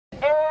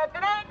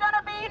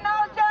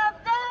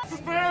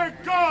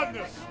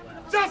gun!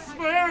 Just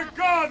for a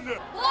gun!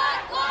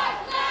 Black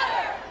Lives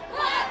Matter!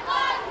 Black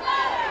Lives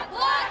Matter!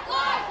 Black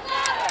Lives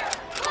Matter!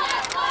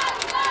 Black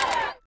Lives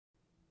Matter!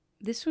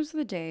 This was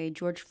the day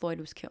George Floyd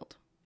was killed.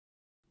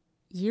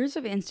 Years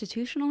of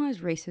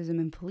institutionalized racism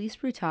and police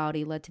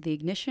brutality led to the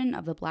ignition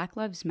of the Black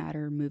Lives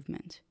Matter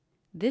movement.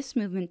 This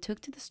movement took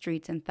to the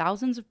streets and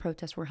thousands of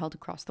protests were held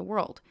across the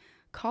world,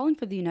 calling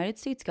for the United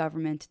States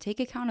government to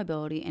take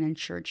accountability and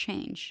ensure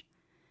change.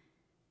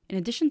 In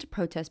addition to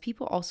protests,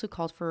 people also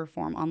called for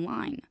reform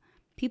online.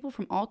 People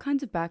from all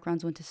kinds of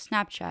backgrounds went to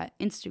Snapchat,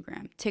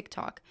 Instagram,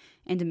 TikTok,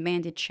 and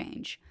demanded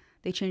change.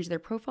 They changed their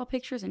profile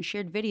pictures and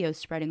shared videos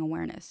spreading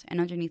awareness,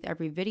 and underneath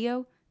every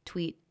video,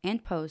 tweet,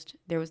 and post,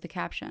 there was the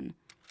caption,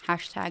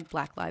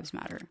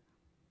 #BlackLivesMatter.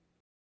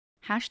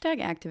 Hashtag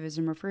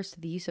activism refers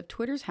to the use of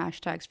Twitter's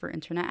hashtags for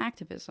internet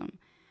activism.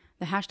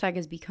 The hashtag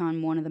has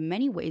become one of the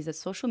many ways that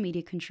social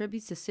media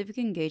contributes to civic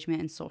engagement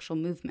and social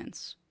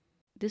movements.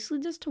 This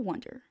leads us to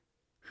wonder,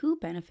 who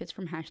benefits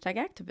from hashtag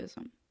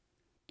activism?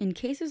 In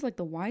cases like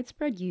the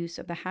widespread use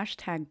of the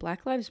hashtag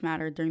Black Lives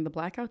Matter during the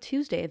Blackout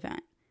Tuesday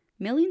event,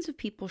 millions of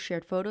people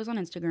shared photos on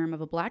Instagram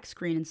of a black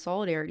screen in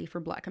solidarity for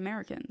Black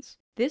Americans.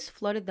 This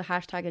flooded the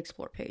hashtag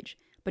Explore page,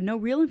 but no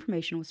real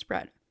information was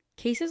spread.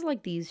 Cases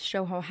like these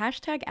show how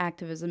hashtag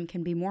activism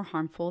can be more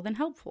harmful than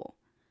helpful.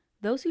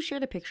 Those who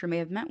shared the picture may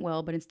have meant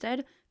well, but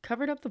instead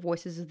covered up the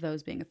voices of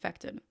those being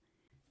affected.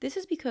 This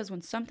is because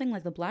when something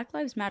like the Black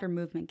Lives Matter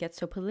movement gets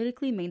so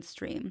politically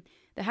mainstream,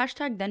 the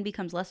hashtag then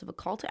becomes less of a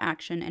call to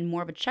action and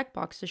more of a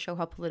checkbox to show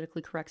how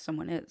politically correct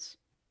someone is.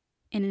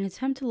 In an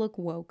attempt to look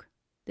woke,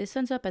 this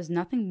ends up as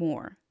nothing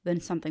more than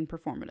something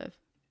performative.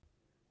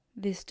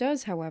 This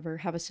does, however,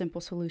 have a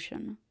simple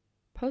solution.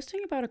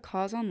 Posting about a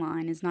cause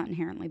online is not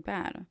inherently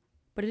bad,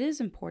 but it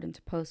is important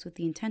to post with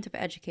the intent of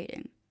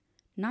educating,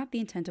 not the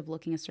intent of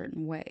looking a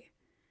certain way.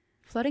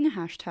 Flooding a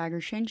hashtag or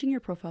changing your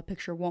profile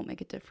picture won't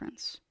make a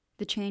difference.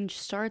 The change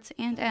starts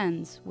and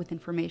ends with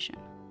information.